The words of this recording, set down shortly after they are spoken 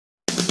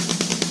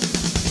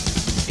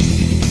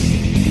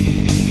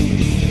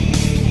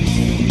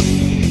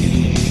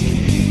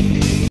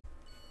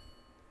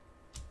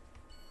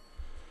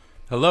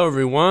Hello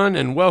everyone,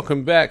 and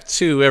welcome back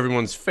to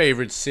everyone's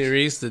favorite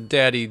series, the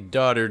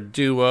Daddy-Daughter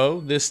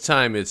Duo. This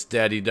time it's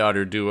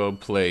Daddy-Daughter Duo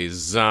plays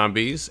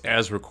zombies,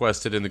 as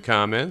requested in the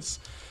comments.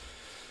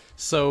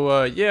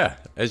 So, yeah,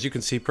 as you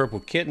can see,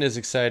 Purple Kitten is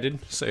excited.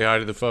 Say hi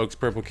to the folks,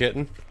 Purple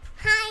Kitten.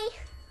 Hi.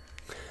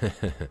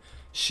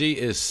 She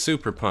is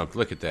super pumped.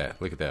 Look at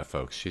that,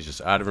 folks. She's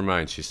just out of her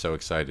mind. She's so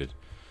excited.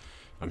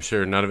 I'm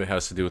sure none of it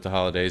has to do with the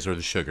holidays or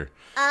the sugar.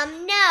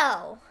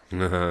 No.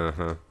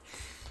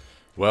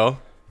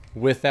 Well,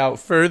 without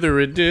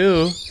further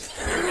ado,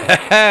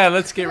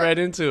 let's get right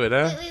into it,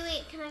 huh?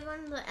 Wait. Can I go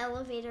on the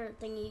elevator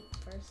thingy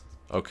first?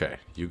 Okay,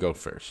 you go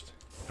first.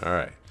 All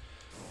right.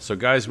 So,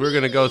 guys, we're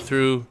going to go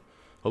through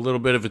a little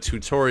bit of a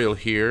tutorial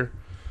here.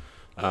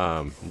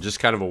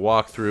 Just kind of a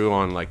walkthrough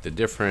on, like, the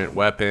different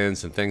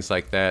weapons and things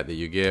like that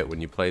you get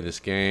when you play this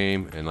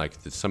game, and, like,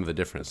 some of the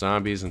different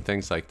zombies and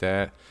things like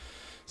that.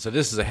 So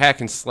this is a hack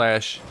and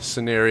slash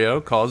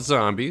scenario called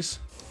Zombies.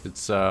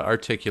 It's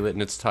articulate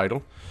in its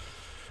title.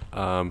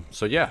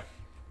 So yeah,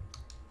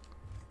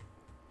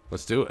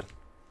 let's do it.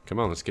 Come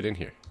on, let's get in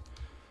here.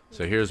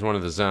 So here's one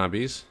of the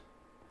zombies.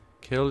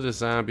 Kill the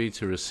zombie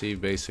to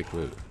receive basic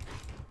loot.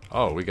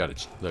 Oh, we got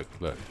a look.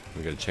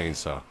 We got a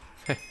chainsaw.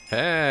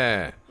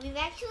 We've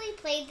actually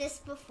played this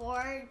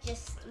before,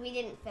 just we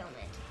didn't film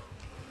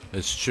it.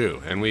 It's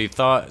true, and we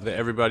thought that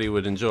everybody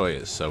would enjoy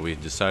it, so we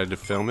decided to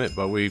film it.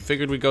 But we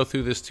figured we'd go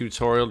through this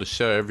tutorial to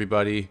show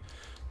everybody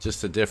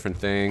just the different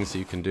things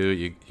you can do.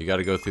 You got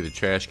to go through the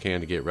trash can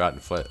to get rotten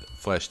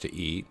flesh to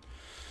eat.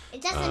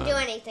 It doesn't do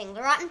anything.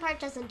 The rotten part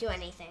doesn't do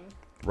anything.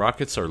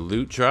 Rockets are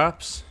loot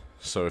drops,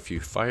 so if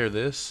you fire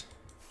this,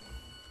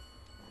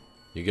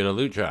 you get a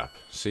loot drop.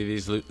 See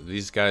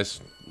these guys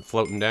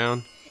floating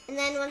down? And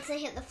then once they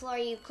hit the floor,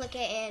 you click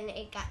it and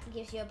it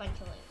gives you a bunch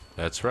of loot.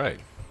 That's right.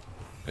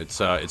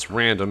 It's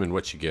random in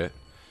what you get.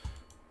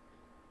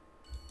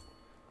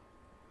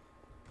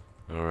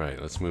 All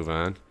right, let's move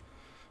on.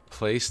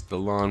 Place the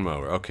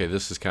lawnmower. Okay,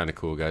 this is kind of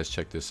cool, guys.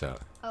 Check this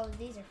out. Oh,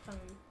 these are fun.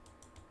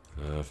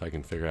 If I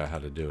can figure out how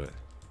to do it.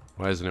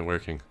 Why isn't it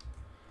working?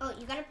 Oh,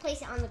 you gotta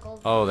place it on the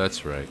gold. Oh,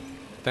 that's right.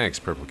 Thanks,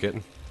 Purple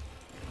Kitten.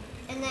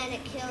 And then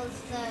it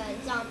kills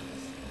the zombies.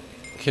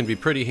 Can be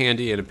pretty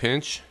handy in a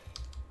pinch.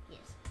 Yes.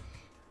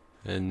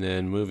 And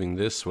then moving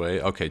this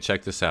way. Okay,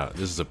 check this out.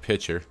 This is a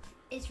picture.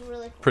 It's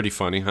really fun. Pretty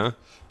funny, huh?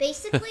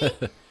 Basically,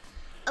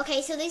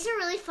 okay, so these are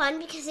really fun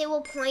because they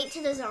will point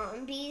to the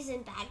zombies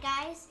and bad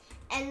guys.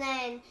 And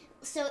then,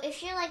 so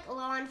if you're like low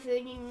on food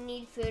and you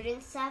need food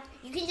and stuff,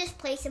 you can just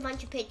place a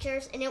bunch of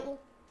pictures and it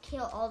will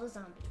kill all the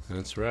zombies.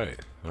 That's right.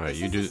 All right, this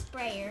you is do, a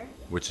sprayer.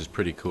 which is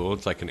pretty cool.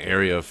 It's like an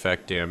area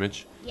effect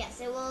damage.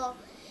 Yes, it will.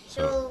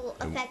 So, it will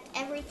affect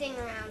everything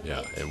around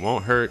Yeah, it. it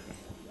won't hurt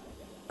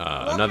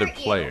another hurt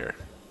you. player.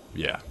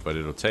 Yeah, but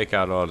it'll take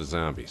out all the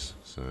zombies.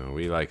 So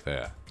we like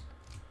that.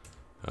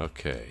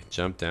 Okay,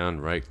 jump down,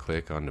 right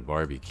click on the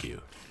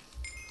barbecue.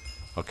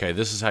 Okay,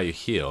 this is how you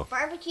heal.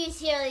 Barbecues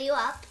heal you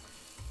up.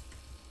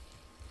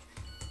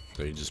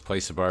 So you just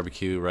place a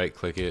barbecue, right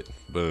click it,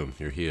 boom,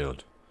 you're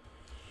healed.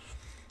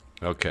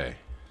 Okay,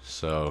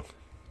 so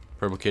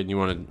Purple Kitten, you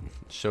want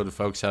to show the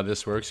folks how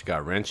this works? You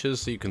got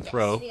wrenches so you can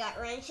throw. We got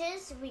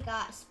wrenches, we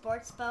got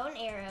sports bow and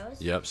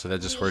arrows. Yep, so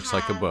that just works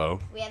like a bow.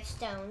 We have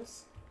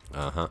stones.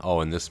 Uh-huh.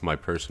 Oh, and this is my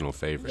personal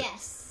favorite.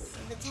 Yes,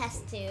 the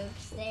test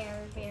tubes. They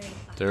are very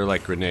fun. They're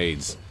like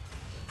grenades.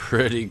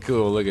 Pretty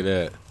cool, look at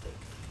that.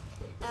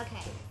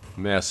 Okay.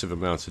 Massive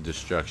amounts of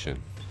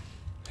destruction.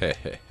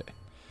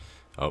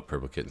 Oh,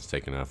 Purple Kitten's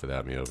taking off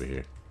without me over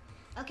here.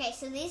 Okay,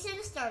 so these are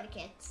the starter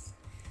kits.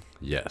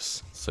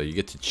 Yes. So you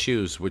get to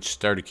choose which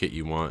starter kit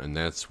you want, and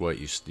that's what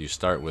you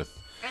start with.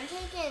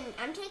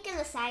 I'm taking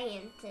the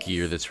scientist.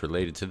 Gear that's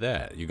related to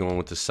that. You going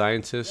with the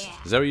scientist? Yeah.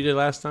 Is that what you did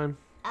last time?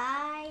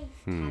 I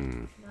have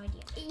no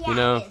idea. Yeah, You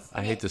know, it is.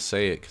 I hate to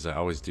say it because I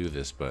always do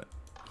this, but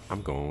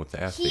I'm going with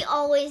the athlete. He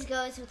always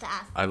goes with the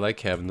athlete. I like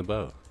having the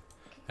bow.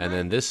 And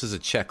then this is a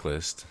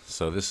checklist.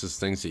 So this is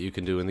things that you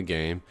can do in the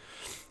game.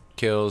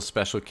 Kills,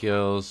 special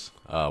kills,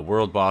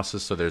 world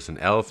bosses. So there's an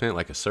elephant,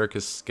 like a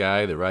circus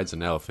guy that rides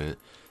an elephant.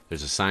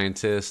 There's a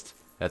scientist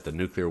at the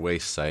nuclear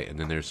waste site, and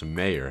then there's a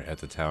mayor at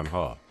the town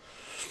hall.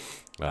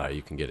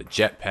 You can get a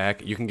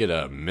jetpack. You can get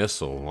a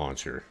missile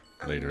launcher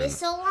later.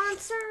 Missile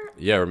launcher?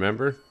 Yeah,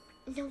 remember?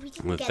 No, we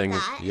didn't get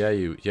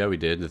that. Yeah, we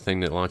did. The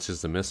thing that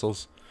launches the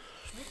missiles.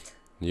 What?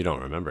 You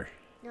don't remember?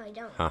 No, I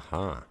don't.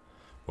 Haha.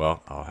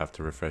 Well, I'll have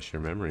to refresh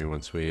your memory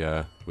once we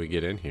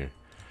get in here.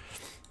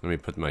 Let me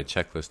put my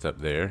checklist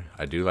up there.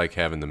 I do like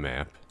having the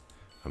map.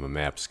 I'm a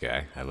maps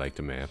guy. I like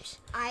the maps.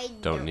 I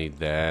Don't need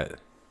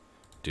that.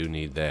 Do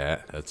need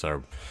that.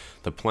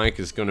 The plank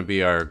is going to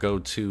be our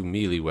go-to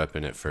melee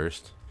weapon at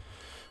first.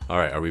 All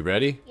right, are we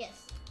ready?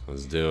 Yes.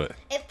 Let's do it.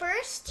 At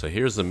first. So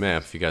here's the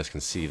map. If you guys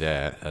can see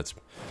that, that's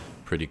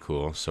pretty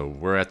cool. So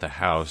we're at the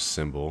house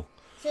symbol.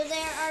 So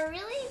there are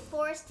really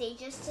 4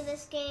 stages to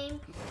this game.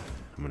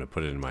 I'm going to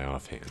put it in my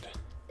offhand.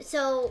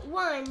 So,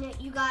 1,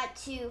 you got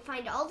to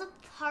find all the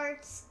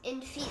parts and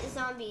defeat the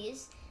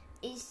zombies.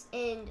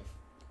 And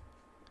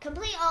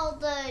complete all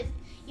the...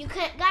 You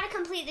gotta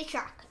complete the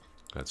truck.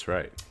 That's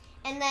right.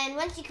 And then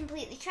once you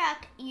complete the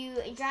truck, you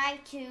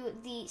drive to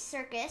the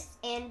circus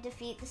and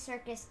defeat the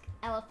circus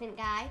elephant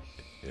guy.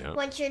 Yeah.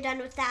 Once you're done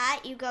with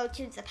that, you go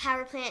to the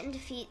power plant and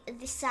defeat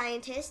the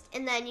scientist.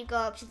 And then you go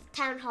up to the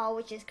town hall,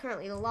 which is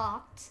currently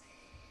locked.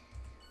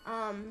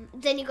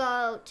 Then you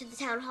go to the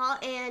town hall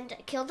and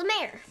kill the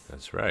mayor.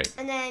 That's right.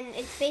 And then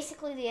it's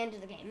basically the end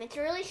of the game. It's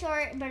really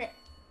short,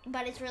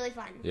 but it's really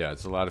fun. Yeah,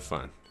 it's a lot of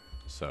fun.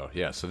 So,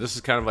 yeah, so this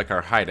is kind of like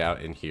our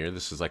hideout in here.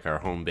 This is like our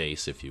home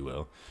base, if you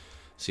will.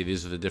 See,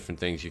 these are the different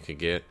things you can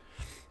get.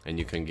 And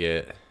you can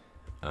get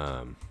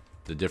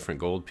the different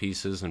gold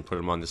pieces and put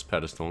them on this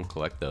pedestal and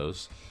collect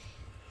those.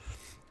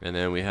 And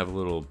then we have a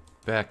little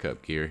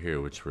backup gear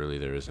here, which really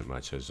there isn't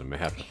much. There's a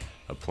map,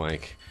 a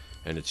plank,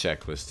 and a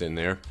checklist in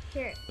there.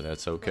 Here. But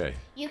that's okay.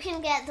 You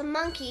can get the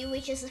monkey,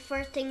 which is the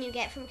first thing you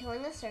get from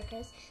killing the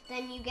circus.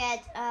 Then you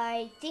get,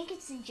 I think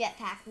it's a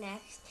jetpack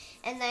next.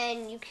 And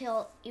then you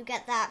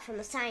get that from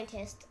the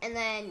scientist. And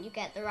then you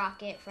get the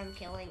rocket from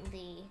killing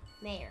the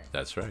mayor.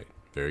 That's right.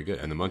 Very good.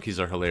 And the monkeys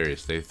are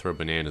hilarious. They throw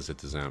bananas at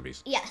the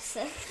zombies. Yes.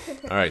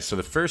 All right, so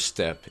the first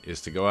step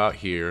is to go out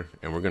here,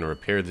 and we're going to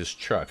repair this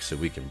truck so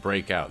we can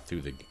break out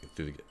through the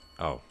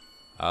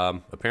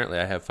apparently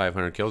I have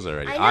 500 kills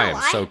already. I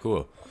am so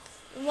cool.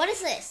 What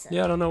is this?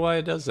 Yeah, I don't know why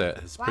it does that.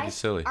 It's pretty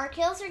silly. Our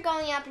kills are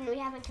going up, and we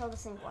haven't killed a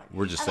single one.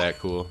 We're just that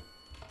cool.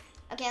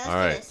 Okay, let's All do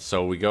right, this.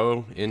 so we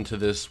go into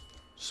this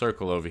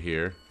circle over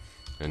here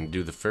and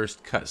do the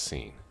first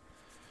cutscene.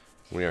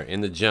 We are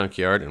in the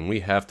junkyard, and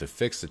we have to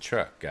fix the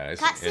truck, guys.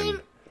 Cutscenes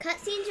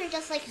are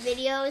just like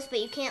videos, but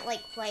you can't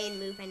like play and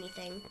move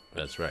anything.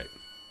 That's right.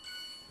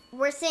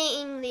 We're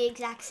saying the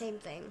exact same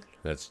thing.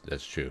 That's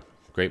true.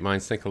 Great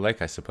minds think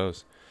alike, I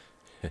suppose.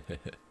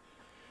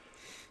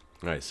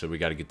 All right, so we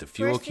got to get the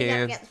fuel First, we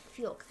can. gotta get the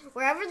fuel.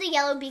 Wherever the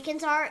yellow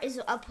beacons are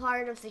is a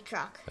part of the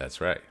truck. That's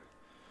right.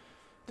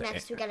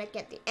 Next, we gotta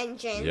get the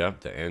engine. Yep,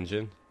 the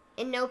engine.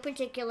 In no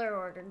particular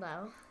order,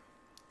 though.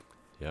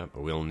 Yep,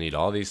 but we'll need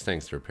all these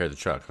things to repair the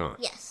truck, huh?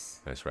 Yes.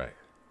 That's right.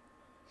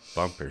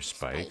 Bumper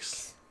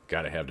spikes.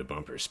 Gotta have the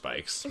bumper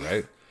spikes,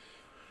 right?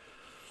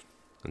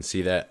 And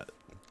see that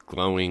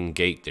glowing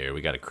gate there?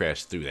 We gotta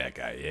crash through that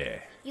guy, yeah.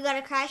 You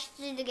gotta crash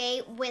through the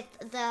gate with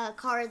the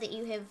car that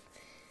you have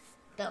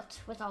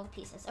built with all the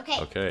pieces. Okay.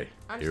 Okay,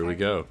 here we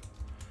go.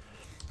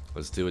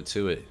 Let's do it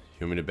to it.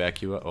 You want me to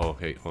back you up? Oh,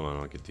 hey, hold on.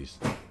 I'll get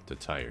the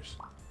tires.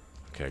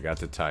 Okay, I got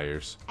the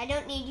tires. I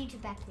don't need you to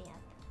back me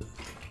up.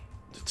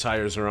 The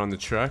tires are on the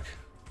truck.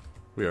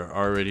 We are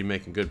already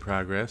making good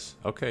progress.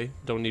 Okay,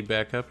 don't need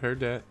backup. Heard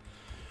that.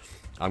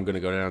 I'm going to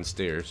go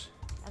downstairs.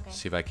 Okay.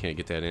 See if I can't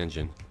get that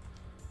engine.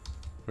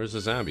 Where's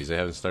the zombies? They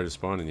haven't started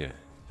spawning yet.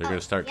 They're going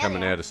to start yeah, coming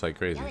they are. at us like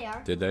crazy. Yeah, they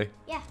are. Did they?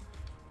 Yeah.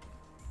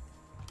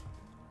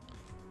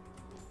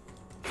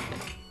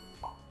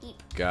 Eep.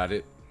 Got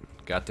it.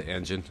 Got the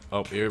engine.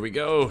 Oh, here we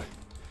go.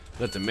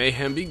 Let the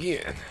mayhem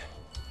begin.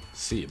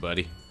 See you,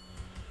 buddy.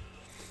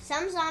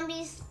 Some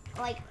zombies,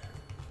 like,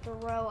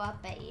 throw up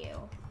at you.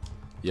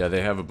 Yeah,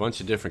 they have a bunch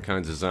of different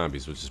kinds of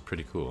zombies, which is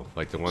pretty cool.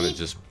 Like the one that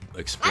just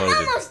exploded.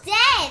 I'm almost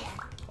dead!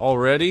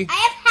 Already? I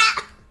have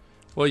half.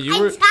 Well,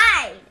 I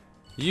died!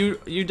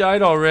 You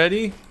died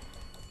already?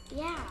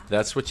 Yeah.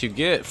 That's what you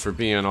get for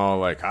being all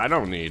like, I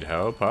don't need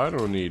help. I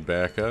don't need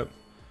backup.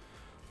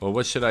 Well,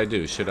 what should I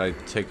do? Should I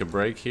take a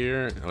break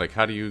here? Like,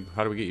 how do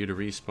we get you to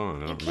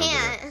respawn? I don't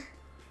remember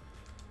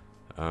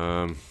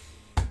that.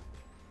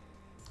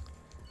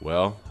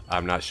 Well,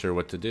 I'm not sure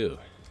what to do.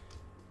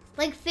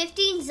 Like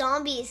 15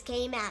 zombies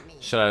came at me.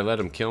 Should I let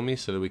them kill me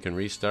so that we can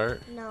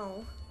restart?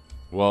 No.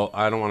 Well,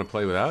 I don't want to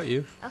play without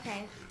you.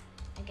 Okay.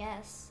 I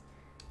guess.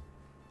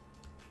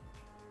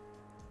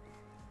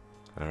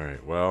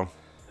 Alright, well,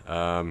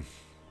 I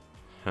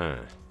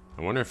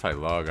wonder if I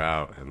log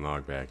out and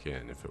log back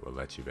in, if it will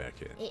let you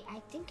back in. I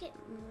think it...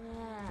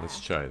 Let's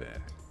try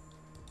that.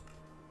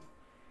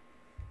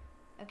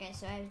 Okay,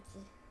 so I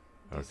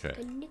have to... Okay.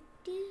 Disconnected.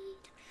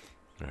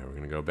 Alright, we're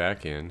going to go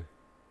back in.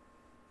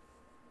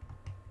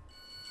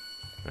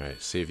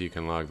 Alright, see if you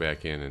can log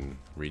back in and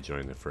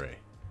rejoin the fray.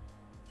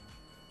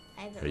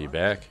 Are you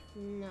back?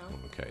 No.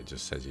 Okay, it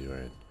just says you are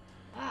in.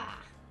 Ah.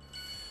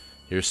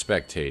 You're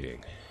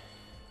spectating.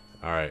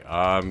 Alright,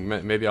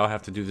 maybe I'll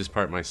have to do this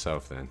part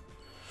myself then.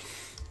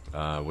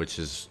 Which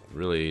is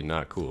really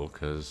not cool,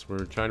 because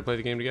we're trying to play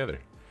the game together.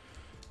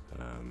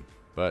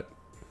 But,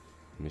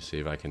 let me see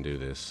if I can do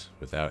this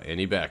without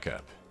any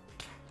backup.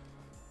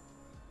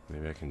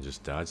 Maybe I can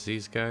just dodge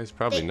these guys?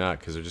 Probably not,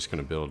 because they're just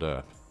going to build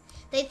up.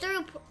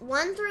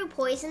 One threw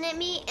poison at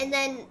me, and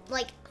then,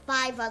 like,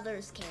 5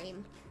 others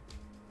came.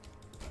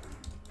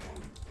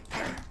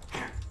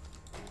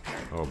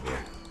 Oh boy,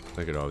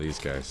 look at all these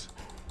guys.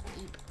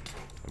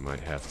 I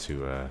might have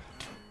to,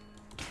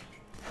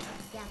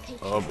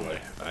 oh boy,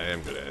 I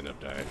am going to end up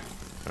dying.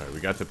 Alright, we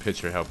got the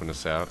pitcher helping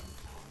us out.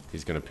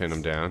 He's going to pin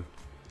him down.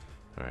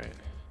 Alright.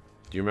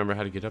 Do you remember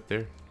how to get up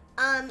there?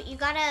 You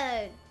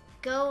gotta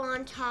go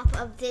on top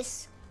of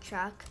this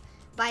truck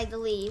by the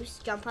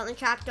leaves, jump on the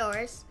trap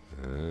doors,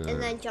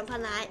 and then jump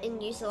on that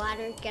and use the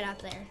ladder to get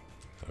up there.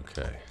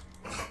 Okay.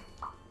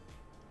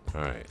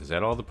 Alright, is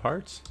that all the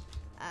parts?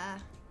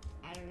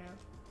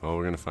 Well,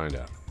 we're gonna find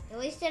out. At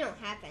least I don't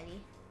have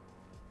any.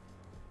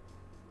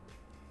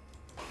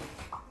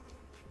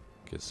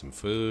 Get some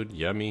food.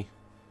 Yummy.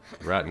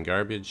 Rotten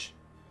garbage.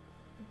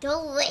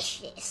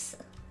 Delicious.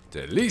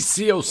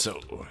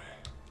 Delicioso.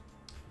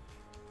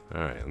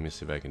 Alright, let me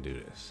see if I can do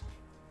this.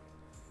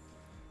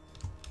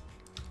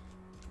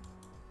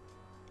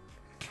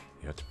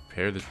 You have to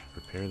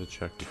prepare the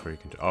truck before you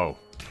can... Oh.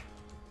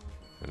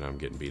 And I'm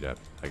getting beat up.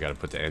 I gotta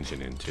put the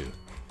engine in too.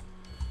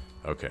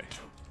 Okay.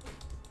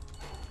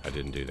 I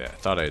didn't do that. I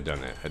thought I had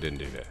done that. I didn't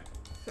do that.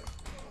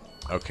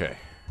 Okay.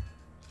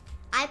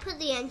 I put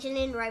the engine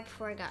in right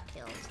before I got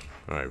killed.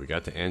 Alright, we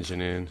got the engine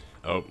in.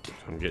 Oh,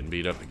 I'm getting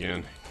beat up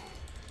again.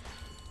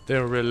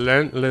 They're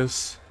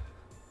relentless.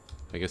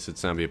 I guess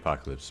it's zombie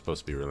apocalypse. It's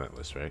supposed to be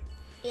relentless, right?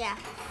 Yeah.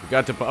 We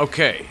got the...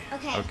 Okay.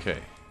 Okay. Okay.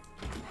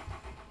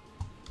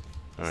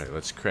 Alright,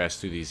 let's crash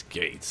through these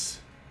gates.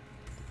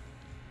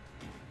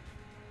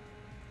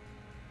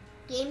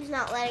 Game's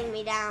not letting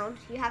me down.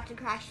 You have to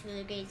crash through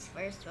the gates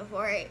first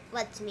before it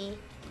lets me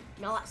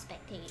not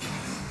spectate.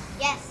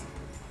 Yes.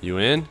 You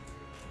in?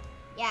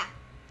 Yeah.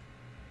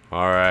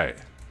 Alright.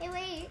 Hey,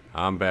 wait.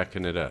 I'm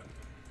backing it up.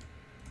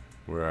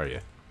 Where are you?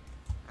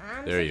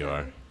 There you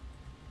are.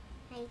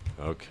 Hey.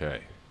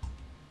 Okay.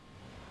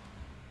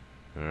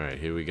 Alright,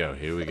 here we go.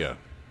 Here we go.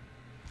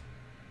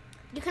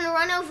 You can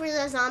run over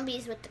the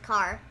zombies with the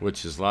car.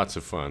 Which is lots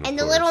of fun. And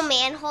the little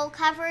manhole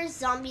covers,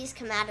 zombies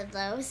come out of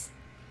those.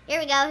 Here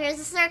we go. Here's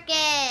the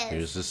circus.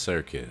 Here's the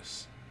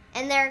circus.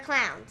 And there are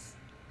clowns.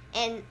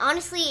 And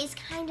honestly, it's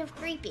kind of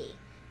creepy.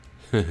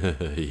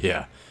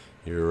 Yeah,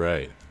 you're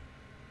right.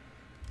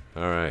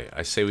 Alright,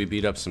 I say we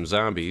beat up some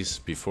zombies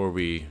before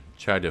we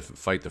try to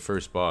fight the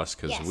first boss,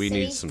 because Yes, we so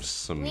need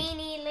some... We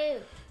need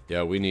loot.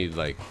 Yeah, we need,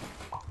 like,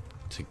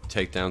 to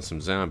take down some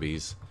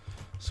zombies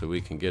so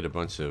we can get a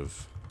bunch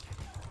of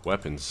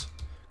weapons,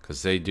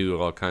 because they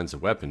do all kinds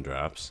of weapon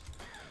drops.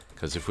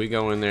 Because if we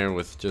go in there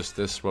with just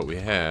this, what we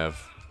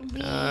have,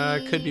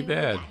 it could be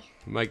bad.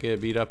 We might get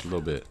beat up a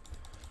little bit.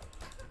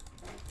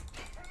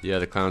 Yeah,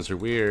 the clowns are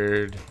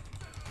weird.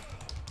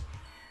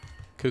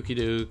 Kooky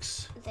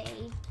Dukes.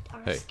 They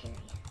are Hey. scary.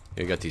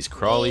 You got these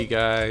crawly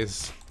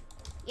guys.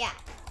 Yeah,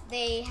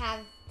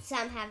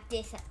 some have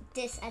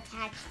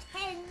disattached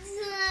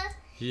heads.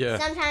 Yeah.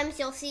 Sometimes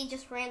you'll see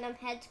just random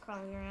heads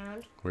crawling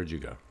around. Where'd you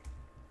go?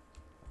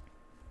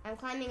 I'm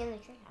climbing in the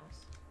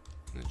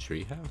treehouse. In the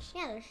treehouse?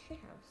 Yeah, there's a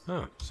treehouse.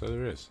 Oh, so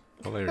there is.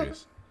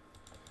 Hilarious.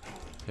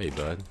 Hey,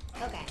 bud.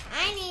 Okay,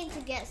 I need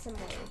to get some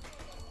loot.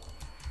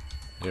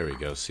 There we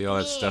go. See all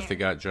that stuff Here. that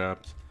got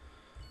dropped?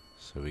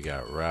 So we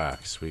got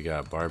rocks, we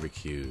got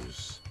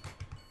barbecues,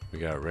 we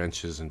got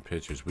wrenches and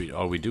pitchers.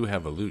 We do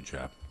have a loot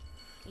drop.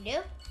 You do?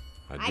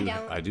 I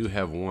don't. I do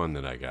have one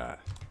that I got.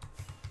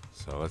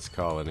 So let's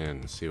call it in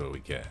and see what we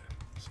get.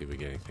 See if we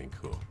get anything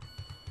cool.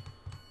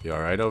 You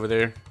all right over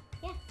there?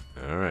 Yeah.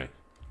 All right.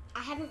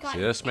 I haven't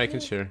gotten Just making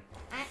sure.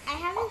 I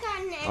haven't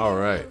gotten any All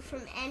right. loot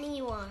from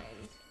anyone.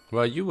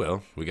 Well, you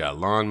will. We got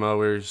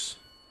lawnmowers.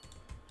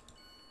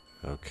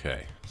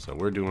 Okay, so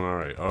we're doing all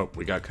right. Oh,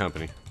 we got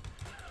company.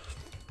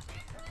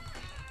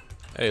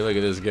 Hey, look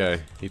at this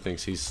guy. He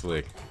thinks he's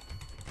slick.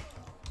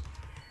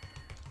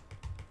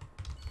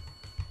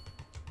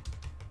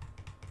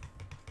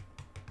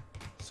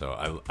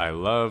 So I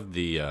love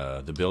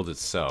the build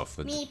itself.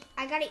 Meep,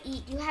 I gotta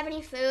eat. Do you have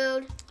any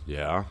food?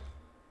 Yeah.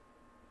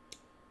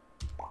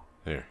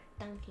 Here.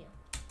 Thank you.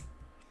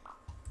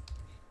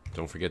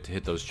 Don't forget to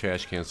hit those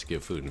trash cans to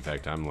get food. In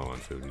fact, I'm low on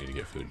food. Need to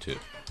get food too.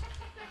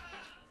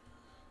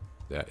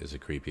 That is a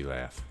creepy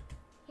laugh.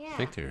 Yeah. I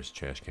think there's a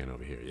trash can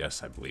over here.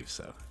 Yes, I believe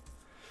so.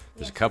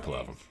 There's Yes, a couple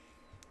there of them.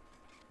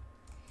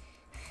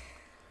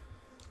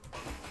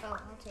 Oh,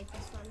 I'll take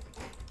this one.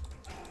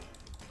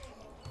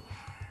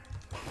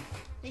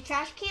 The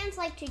trash cans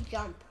like to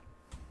jump.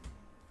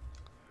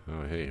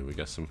 Oh, hey, we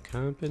got some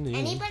company.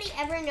 Anybody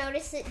ever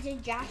notice that the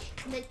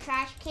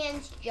trash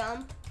cans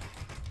jump?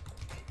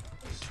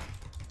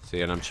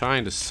 See, and I'm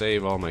trying to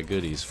save all my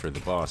goodies for the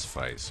boss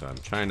fight, so I'm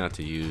trying not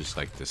to use,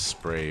 like, the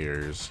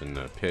sprayers and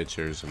the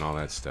pitchers and all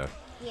that stuff.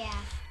 Yeah.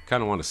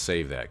 Kind of want to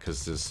save that,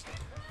 because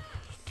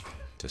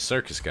the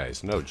circus guy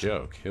is no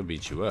joke. He'll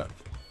beat you up.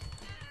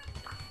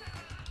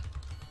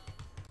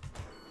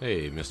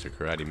 Hey, Mr.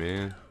 Karate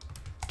Man.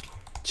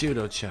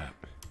 Judo chop.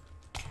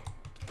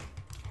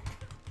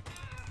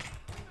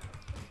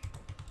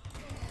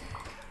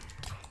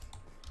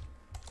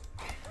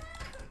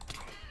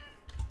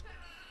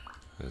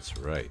 That's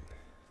right.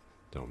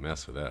 Don't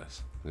mess with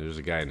us. There's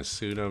a guy in a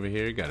suit over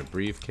here. Got a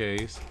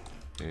briefcase.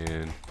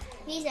 And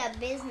He's a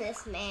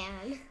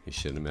businessman. he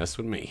shouldn't have messed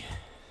with me.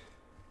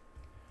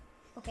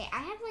 Okay, I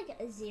have like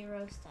a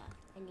 0 stuff.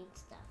 I need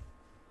stuff.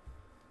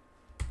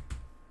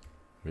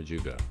 Where'd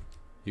you go?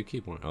 You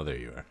keep one. Oh, there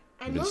you are.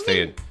 I'm You're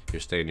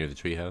staying near the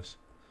treehouse.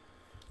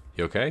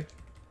 You okay?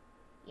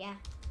 Yeah.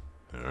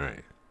 All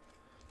right.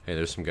 Hey,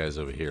 there's some guys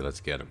over here.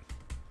 Let's get them.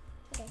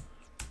 Okay.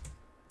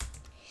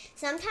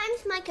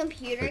 Sometimes my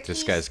computer Like, this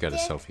keys guy's got a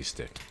stick. selfie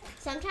stick.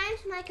 Sometimes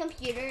my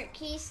computer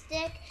keys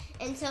stick,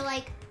 and so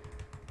like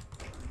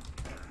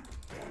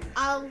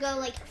I'll go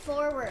like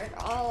forward.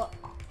 I'll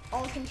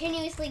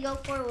continuously go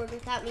forward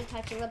without me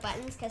touching the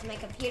buttons because my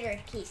computer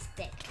keys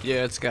stick.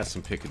 Yeah, it's got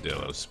some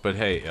picadillos. But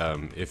hey,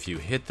 if you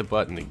hit the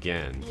button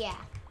again. Yeah,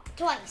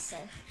 twice.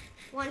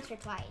 Once or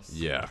twice.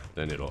 Yeah,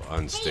 then it'll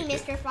unstick Hey,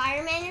 Mr.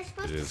 Fireman, you're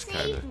supposed to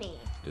save me.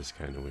 It's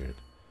kind of weird.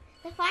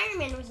 The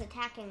fireman was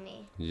attacking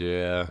me.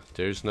 Yeah,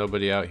 there's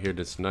nobody out here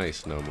that's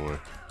nice no more.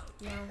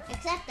 No,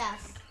 except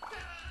us.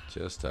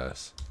 Just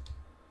us.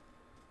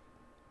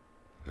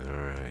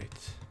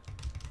 Alright.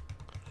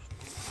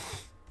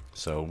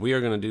 So we are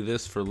going to do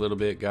this for a little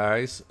bit,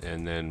 guys.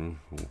 And then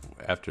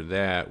after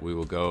that, we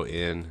will go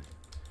in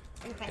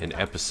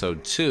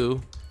episode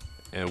 2.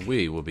 And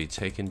we will be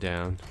taking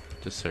down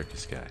the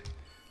circus guy.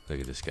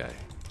 Look at this guy.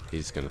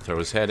 He's going to throw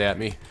his head at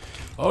me.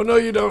 Oh, no,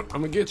 you don't.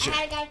 I'm going to get you. I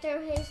had a guy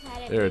throw his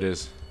head at me. There it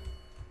is.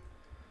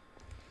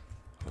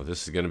 Well,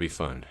 this is going to be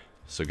fun.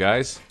 So,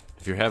 guys,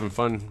 if you're having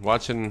fun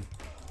watching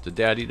the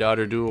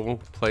daddy-daughter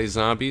duel play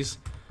zombies,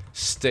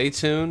 stay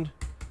tuned,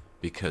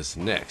 because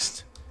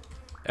next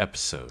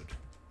episode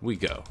we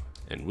go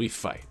and we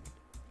fight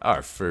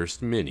our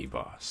first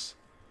mini-boss.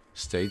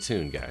 Stay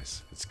tuned,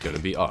 guys. It's going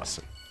to be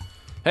awesome.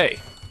 Hey,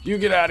 you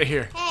get out of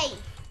here. Hey.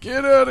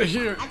 Get out of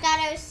here. I thought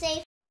I was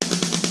safe.